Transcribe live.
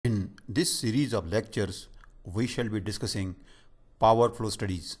this series of lectures, we shall be discussing power flow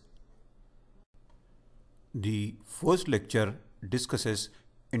studies. The first lecture discusses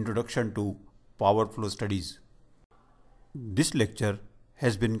Introduction to Power Flow Studies. This lecture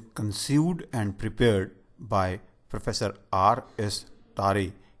has been conceived and prepared by Professor R.S.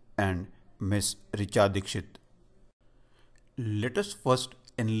 Tare and Ms. Richa Dikshit. Let us first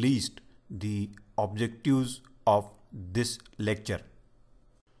enlist the objectives of this lecture.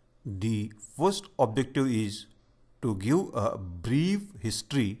 The first objective is to give a brief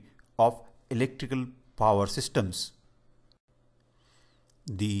history of electrical power systems.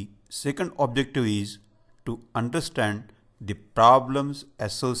 The second objective is to understand the problems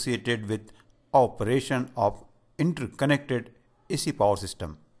associated with operation of interconnected AC power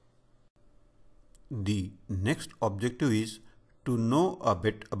system. The next objective is to know a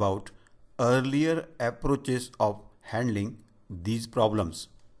bit about earlier approaches of handling these problems.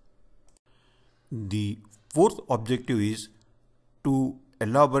 The fourth objective is to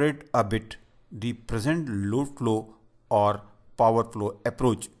elaborate a bit the present load flow or power flow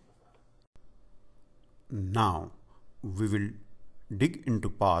approach. Now we will dig into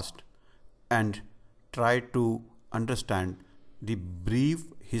past and try to understand the brief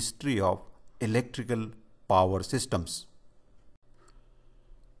history of electrical power systems.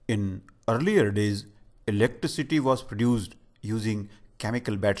 In earlier days, electricity was produced using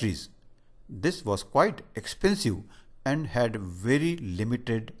chemical batteries. This was quite expensive and had very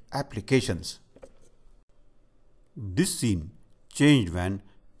limited applications. This scene changed when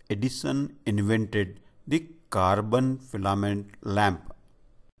Edison invented the carbon filament lamp.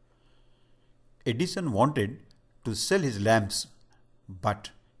 Edison wanted to sell his lamps, but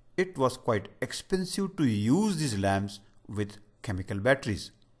it was quite expensive to use these lamps with chemical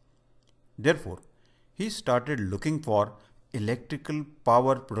batteries. Therefore, he started looking for electrical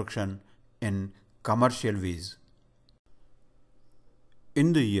power production in commercial ways.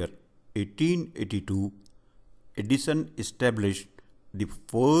 In the year 1882, Edison established the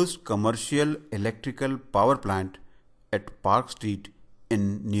first commercial electrical power plant at Park Street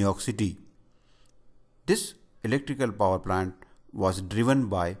in New York City. This electrical power plant was driven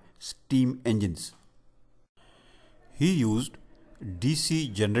by steam engines. He used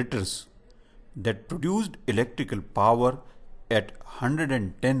DC generators that produced electrical power at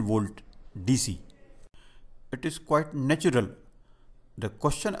 110 volt DC. It is quite natural. The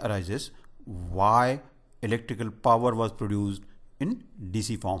question arises why electrical power was produced in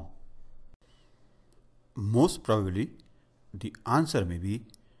DC form. Most probably the answer may be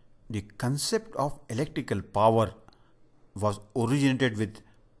the concept of electrical power was originated with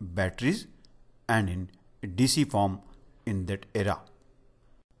batteries and in DC form in that era.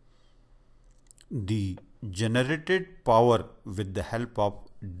 The generated power with the help of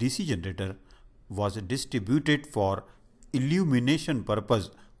DC generator was distributed for illumination purpose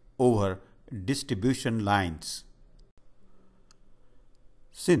over distribution lines.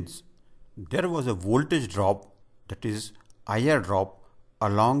 Since there was a voltage drop, that is IR drop,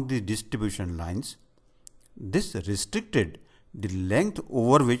 along the distribution lines, this restricted the length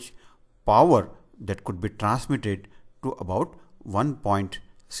over which power that could be transmitted to about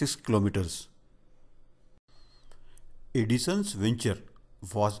 1.6 kilometers. Edison's venture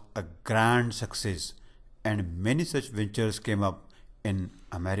was a grand success and many such ventures came up in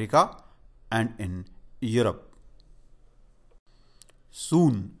America and in Europe.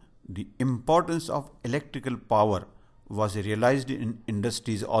 Soon, the importance of electrical power was realized in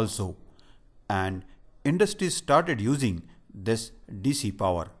industries also, and industries started using this DC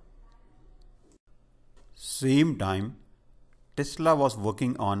power. Same time, Tesla was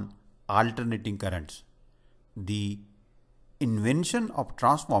working on alternating currents. The invention of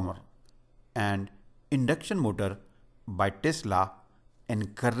transformer and induction motor by Tesla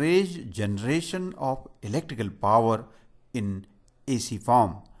encouraged generation of electrical power in AC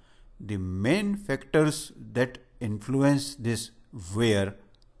form. The main factors that influenced this were: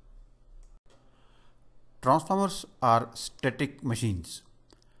 transformers are static machines.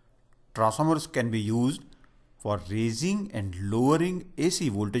 Transformers can be used for raising and lowering AC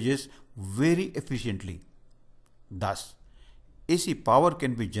voltages very efficiently. Thus, AC power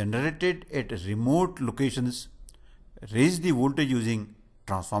can be generated at remote locations, raise the voltage using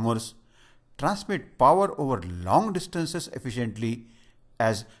transformers, transmit power over long distances efficiently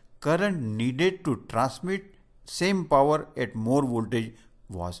as current needed to transmit same power at more voltage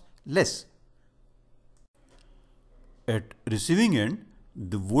was less. At receiving end,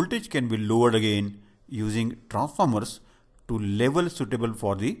 the voltage can be lowered again using transformers to level suitable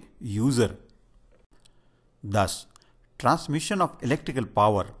for the user. Thus, transmission of electrical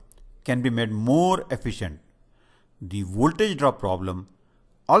power can be made more efficient. The voltage drop problem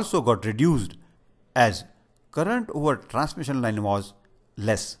also got reduced as current over transmission line was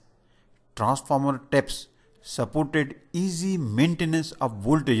less. Transformer taps supported easy maintenance of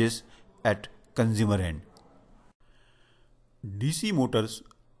voltages at consumer end. DC motors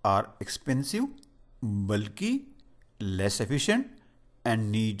are expensive, bulky, less efficient,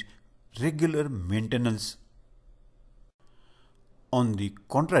 and need regular maintenance. On the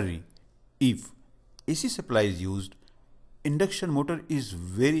contrary, if AC supply is used, induction motor is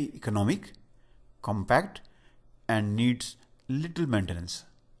very economic, compact, and needs little maintenance.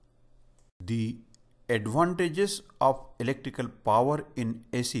 The advantages of electrical power in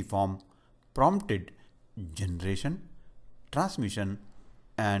AC form prompted generation, transmission,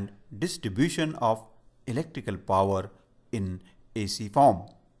 and distribution of electrical power in AC form.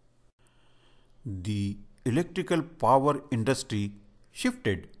 The electrical power industry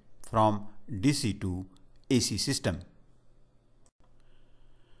shifted from DC to AC system.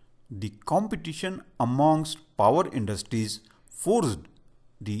 The competition amongst power industries forced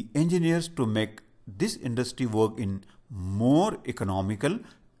the engineers to make this industry work in more economical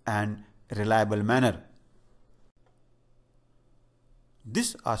and reliable manner.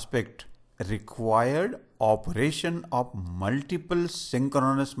 This aspect required operation of multiple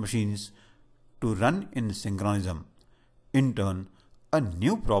synchronous machines to run in synchronism. In turn, a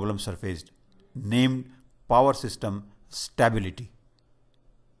new problem surfaced, named power system stability.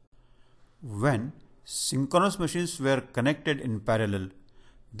 When synchronous machines were connected in parallel,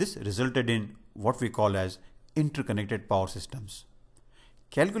 this resulted in what we call as interconnected power systems.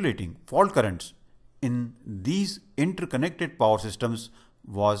 Calculating fault currents in these interconnected power systems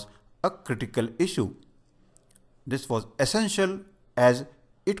was a critical issue. This was essential as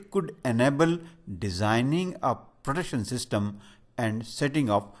it could enable designing a protection system and setting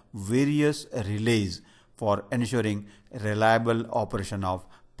up various relays for ensuring reliable operation of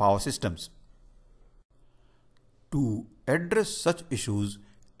power systems. To address such issues,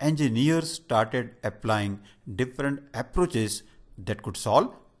 engineers started applying different approaches that could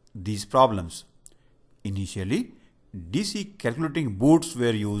solve these problems. Initially, DC calculating boards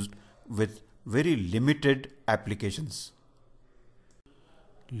were used with very limited applications.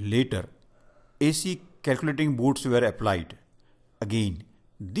 Later, AC calculating boards were applied. Again,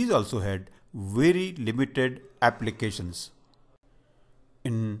 these also had very limited applications.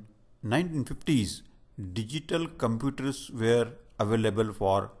 In 1950s, digital computers were available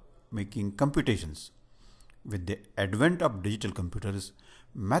for making computations. With the advent of digital computers,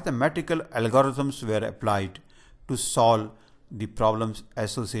 mathematical algorithms were applied to solve the problems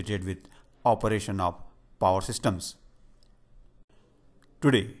associated with operation of power systems.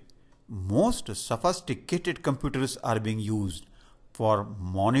 Today, most sophisticated computers are being used for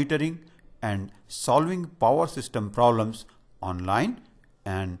monitoring and solving power system problems online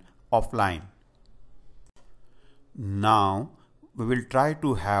and offline. Now, we will try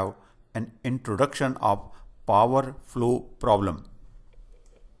to have an introduction of power flow problem.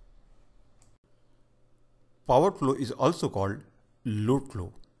 Power flow is also called load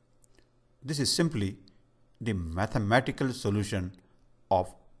flow. This is simply the mathematical solution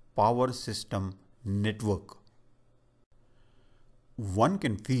of power system network. One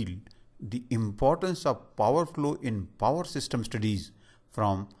can feel the importance of power flow in power system studies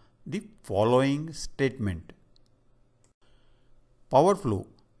from the following statement. Power flow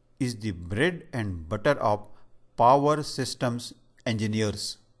is the bread and butter of power systems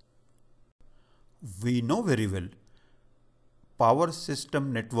engineers. We know very well power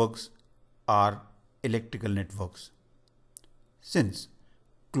system networks are electrical networks. Since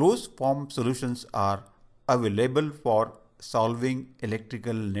closed form solutions are available for solving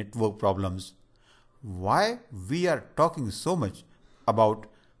electrical network problems, why we are talking so much about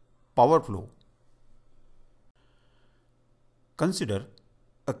power flow? Consider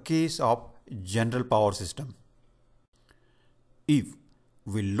a case of general power system. If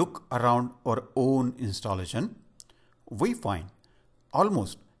we look around our own installation, we find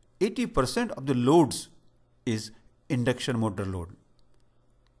almost 80% of the loads is induction motor load.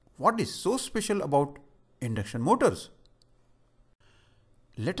 What is so special about induction motors?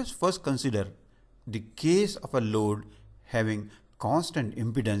 Let us first consider the case of a load having constant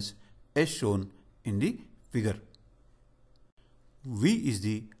impedance as shown in the figure. V is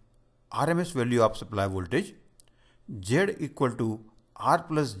the RMS value of supply voltage. Z equal to R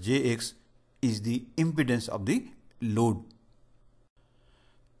plus Jx is the impedance of the load.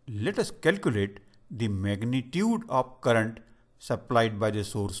 Let us calculate the magnitude of current supplied by the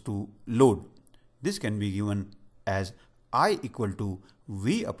source to load. This can be given as I equal to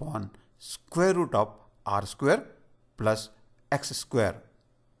V upon square root of R square plus X square.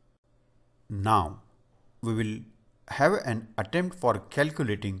 Now we will have an attempt for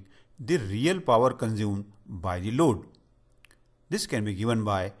calculating the real power consumed by the load. This can be given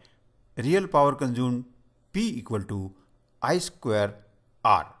by real power consumed P equal to I square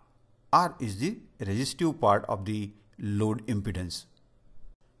R. R is the resistive part of the load impedance.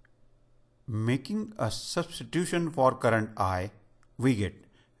 Making a substitution for current I, we get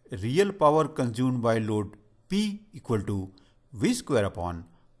real power consumed by load P equal to V square upon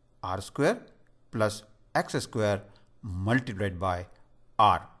R square plus X square multiplied by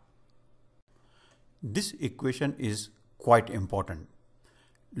R. This equation is quite important.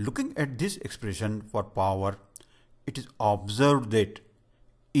 Looking at this expression for power, it is observed that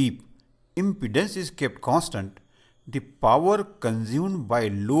if impedance is kept constant, the power consumed by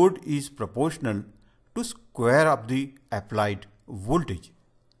load is proportional to square of the applied voltage.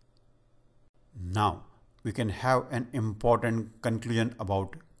 Now we can have an important conclusion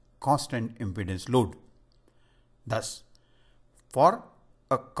about constant impedance load. Thus, for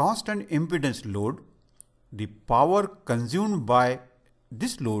a constant impedance load, the power consumed by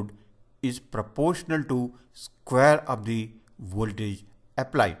this load is proportional to square of the voltage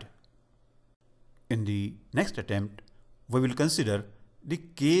applied. In the next attempt, we will consider the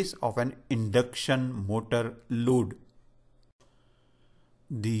case of an induction motor load.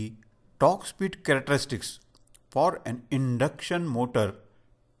 The torque speed characteristics for an induction motor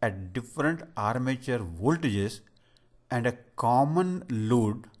at different armature voltages and a common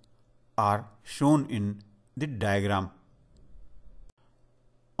load are shown in the diagram.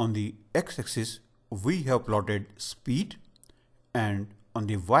 On the x-axis, we have plotted speed, and on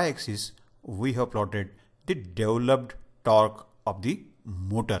the y-axis, we have plotted the developed torque of the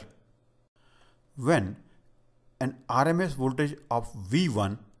motor. When an RMS voltage of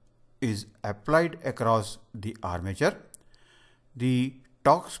V1 is applied across the armature, the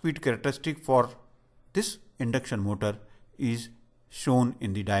torque speed characteristic for this induction motor is shown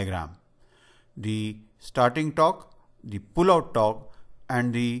in the diagram. The starting torque, the pull-out torque,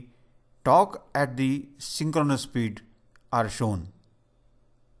 and the torque at the synchronous speed are shown.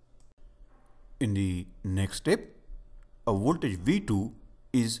 In the next step, a voltage V2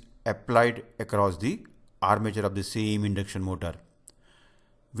 is applied across the armature of the same induction motor.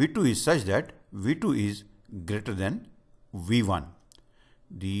 V2 is such that V2 is greater than V1.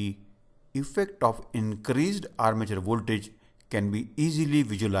 The effect of increased armature voltage can be easily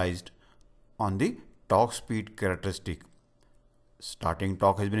visualized on the torque speed characteristic. Starting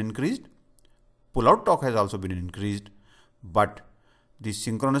torque has been increased, pull-out torque has also been increased, but the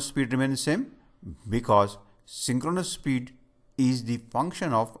synchronous speed remains same because synchronous speed is the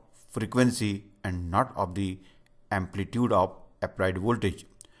function of frequency and not of the amplitude of applied voltage.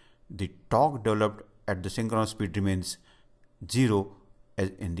 The torque developed at the synchronous speed remains 0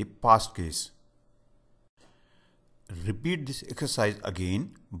 as in the past case. Repeat this exercise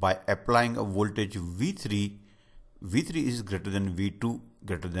again by applying a voltage V3. V3 is greater than V2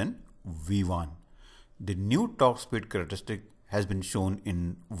 greater than V1. The new torque speed characteristic has been shown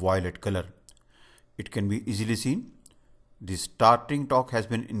in violet color. It can be easily seen. The starting torque has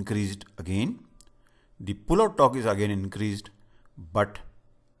been increased again. The pull-out torque is again increased, but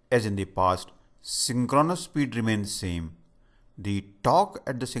as in the past, synchronous speed remains same. The torque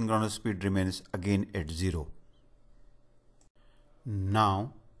at the synchronous speed remains again at 0.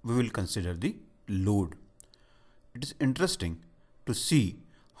 Now we will consider the load. It is interesting to see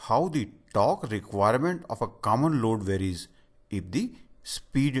how the torque requirement of a common load varies if the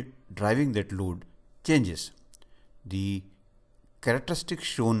speed driving that load changes. The characteristic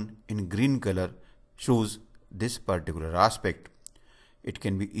shown in green color shows this particular aspect. It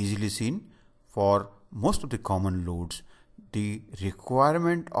can be easily seen for most of the common loads. The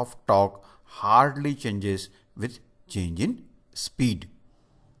requirement of torque hardly changes with change in speed.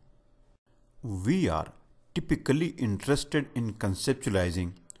 We are typically interested in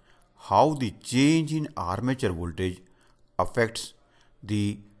conceptualizing how the change in armature voltage affects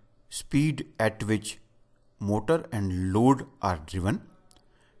the speed at which motor and load are driven,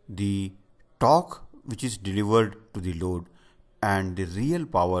 the torque which is delivered to the load, and the real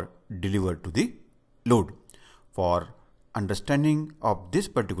power delivered to the load. For understanding of this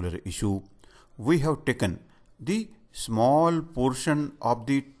particular issue, we have taken the small portion of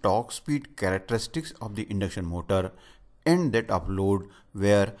the torque speed characteristics of the induction motor and that of load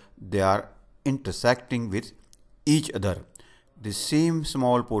where they are intersecting with each other. The same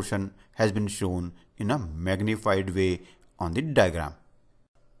small portion has been shown in a magnified way on the diagram.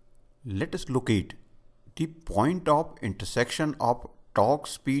 Let us locate the point of intersection of torque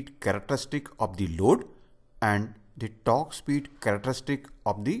speed characteristic of the load and the torque speed characteristic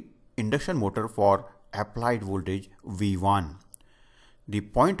of the induction motor for applied voltage V1. The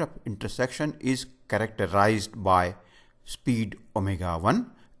point of intersection is characterized by speed omega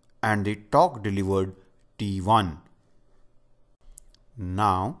 1 and the torque delivered T1.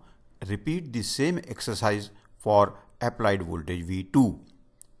 Now repeat the same exercise for applied voltage V2.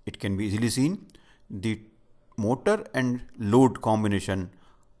 It can be easily seen. The motor and load combination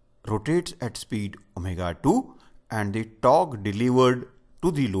rotates at speed omega 2 and the torque delivered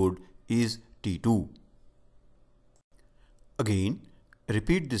to the load is T2. Again,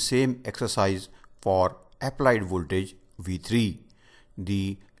 repeat the same exercise for applied voltage V3.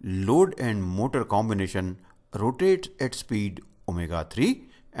 The load and motor combination rotates at speed omega 3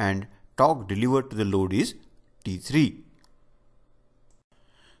 and torque delivered to the load is T3.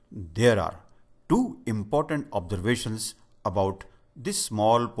 There are two important observations about this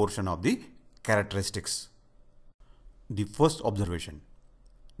small portion of the characteristics. The first observation: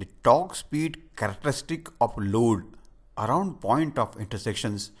 the torque speed characteristic of load around point of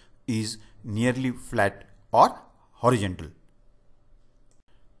intersections is nearly flat or horizontal.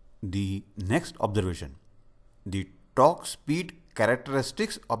 The next observation: the torque speed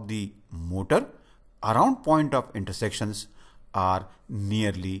characteristics of the motor around point of intersections are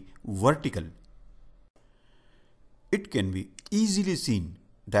nearly vertical. It can be easily seen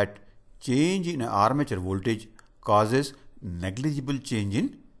that change in armature voltage causes negligible change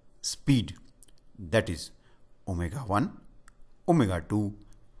in speed, that is omega 1, omega 2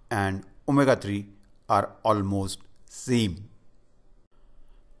 and omega 3 are almost same.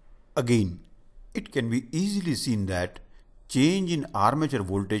 Again, it can be easily seen that change in armature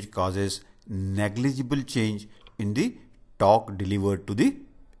voltage causes negligible change in the torque delivered to the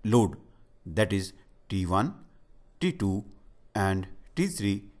load, that is T1, T2 and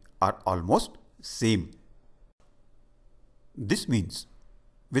T3 are almost same. This means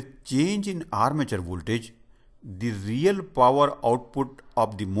with change in armature voltage, the real power output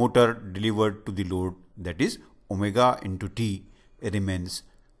of the motor delivered to the load, that is omega into T, remains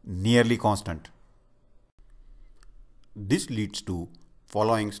nearly constant. This leads to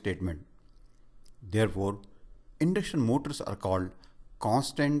following statement: therefore, induction motors are called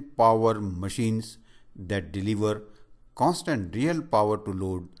constant power machines that deliver constant real power to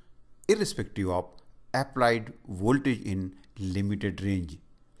load irrespective of applied voltage in limited range.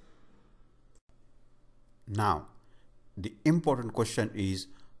 Now, the important question is,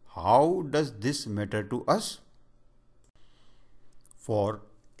 how does this matter to us? For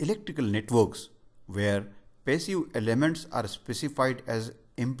electrical networks where passive elements are specified as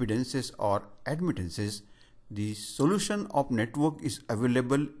impedances or admittances, the solution of network is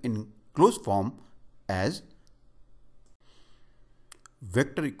available in closed form as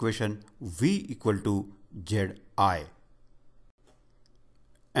vector equation V equal to Zi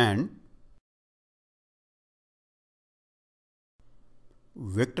and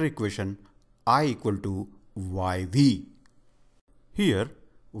vector equation I equal to YV. Here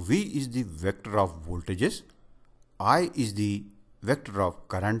V is the vector of voltages, I is the vector of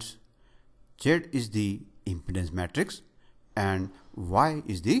currents, Z is the impedance matrix and Y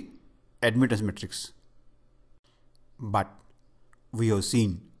is the admittance matrix. But we have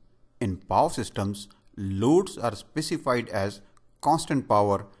seen in power systems, loads are specified as constant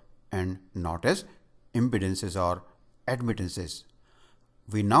power and not as impedances or admittances.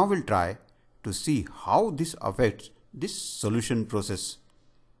 We now will try to see how this affects this solution process.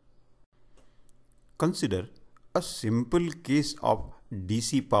 Consider a simple case of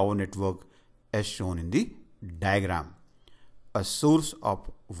DC power network as shown in the diagram. A source of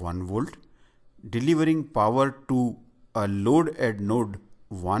 1 volt delivering power to a load at node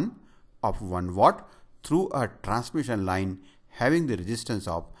 1 of 1 watt through a transmission line having the resistance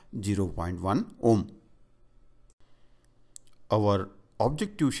of 0.1 ohm. Our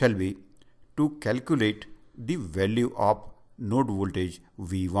objective shall be to calculate the value of node voltage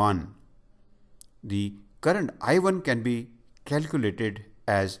V1. The current I1 can be calculated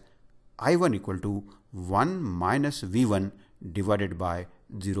as I1 equal to 1 minus V1 divided by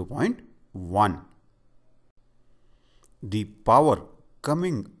 0.1. The power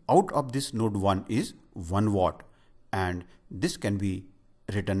coming out of this node 1 is 1 watt and this can be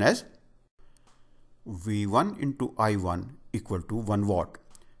written as V1 into I1 equal to 1 watt.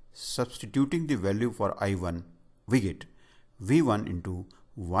 Substituting the value for I1, we get V1 into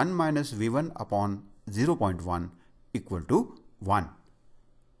 1 minus V1 upon 0.1 equal to 1.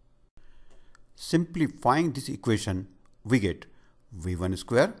 Simplifying this equation, we get V1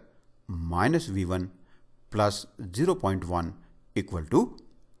 square minus V1 plus 0.1 equal to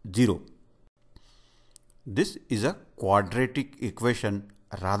 0. This is a quadratic equation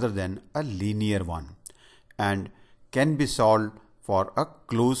rather than a linear one and can be solved for a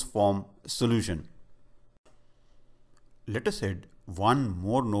closed form solution. Let us add one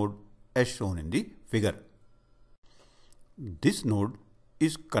more node as shown in the figure. This node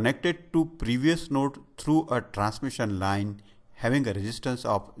is connected to previous node through a transmission line having a resistance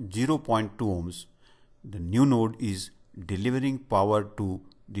of 0.2 ohms. The new node is delivering power to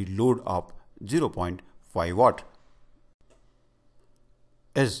the load of 0.5 watt.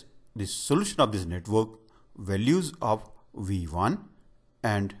 As the solution of this network, values of V1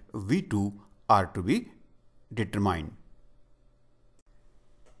 and V2 are to be determined.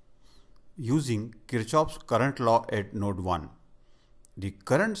 Using Kirchhoff's current law at node 1, the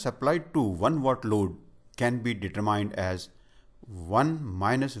current supplied to 1 watt load can be determined as 1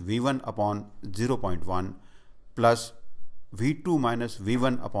 minus V1 upon 0.1 plus V2 minus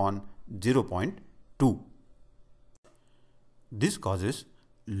V1 upon 0.2. This causes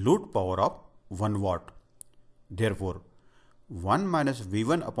load power of 1 watt. Therefore, 1 minus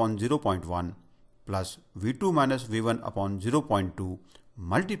V1 upon 0.1 plus V2 minus V1 upon 0.2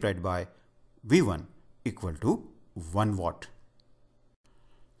 multiplied by V1 equal to 1 watt.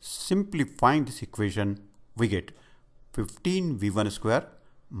 Simplifying this equation, we get 15 V1 square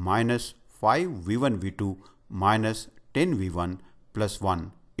minus 5 V1 V2 minus 10 V1 plus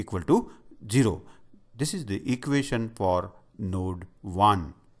 1 equal to 0. This is the equation for node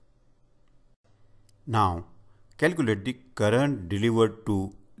 1. Now, calculate the current delivered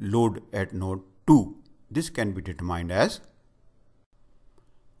to load at node 2. This can be determined as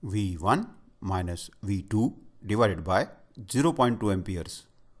V1 minus V2 divided by 0.2 amperes.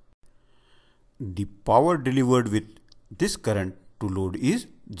 The power delivered with this current to load is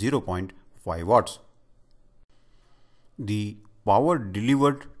 0.5 watts. The power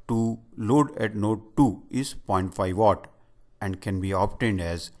delivered to load at node 2 is 0.5 watt and can be obtained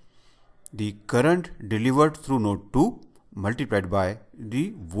as the current delivered through node 2 multiplied by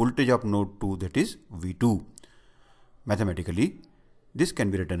the voltage of node 2, that is V2. Mathematically, this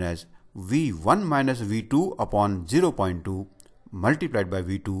can be written as V1 minus V2 upon 0.2 multiplied by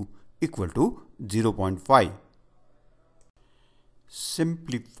V2 equal to 0.5.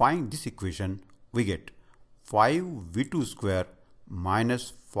 Simplifying this equation, we get 5 V2 square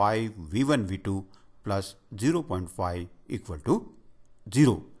minus 5 V1 V2 plus 0.5 equal to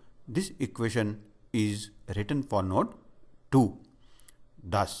 0. This equation is written for node 2.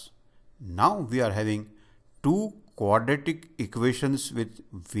 Thus, now we are having two quadratic equations with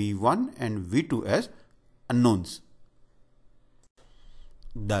V1 and V2 as unknowns.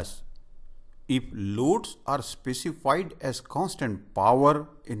 Thus, if loads are specified as constant power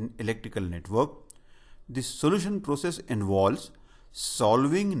in electrical network, the solution process involves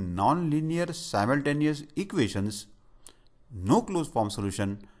solving nonlinear simultaneous equations. No closed form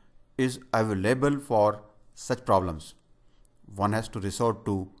solution is available for such problems. One has to resort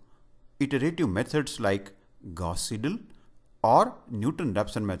to iterative methods like Gauss-Seidel or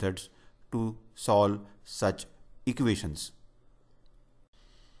Newton-Raphson methods to solve such equations.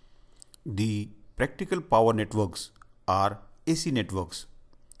 The practical power networks are AC networks.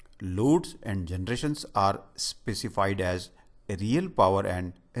 Loads and generations are specified as real power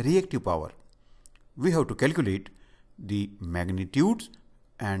and reactive power. We have to calculate the magnitudes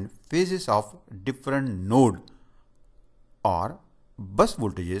and phases of different node or bus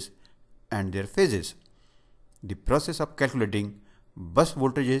voltages and their phases. The process of calculating bus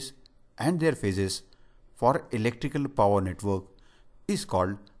voltages and their phases for electrical power network is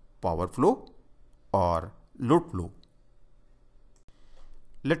called power flow or load flow.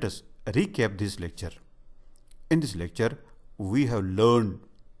 Let us recap this lecture. In this lecture, we have learned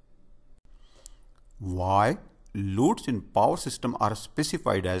why loads in power system are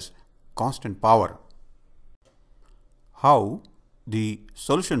specified as constant power, how the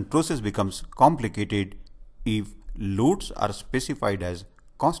solution process becomes complicated if loads are specified as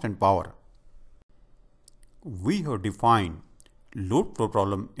constant power. We have defined load flow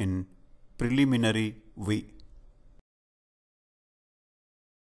problem in preliminary way.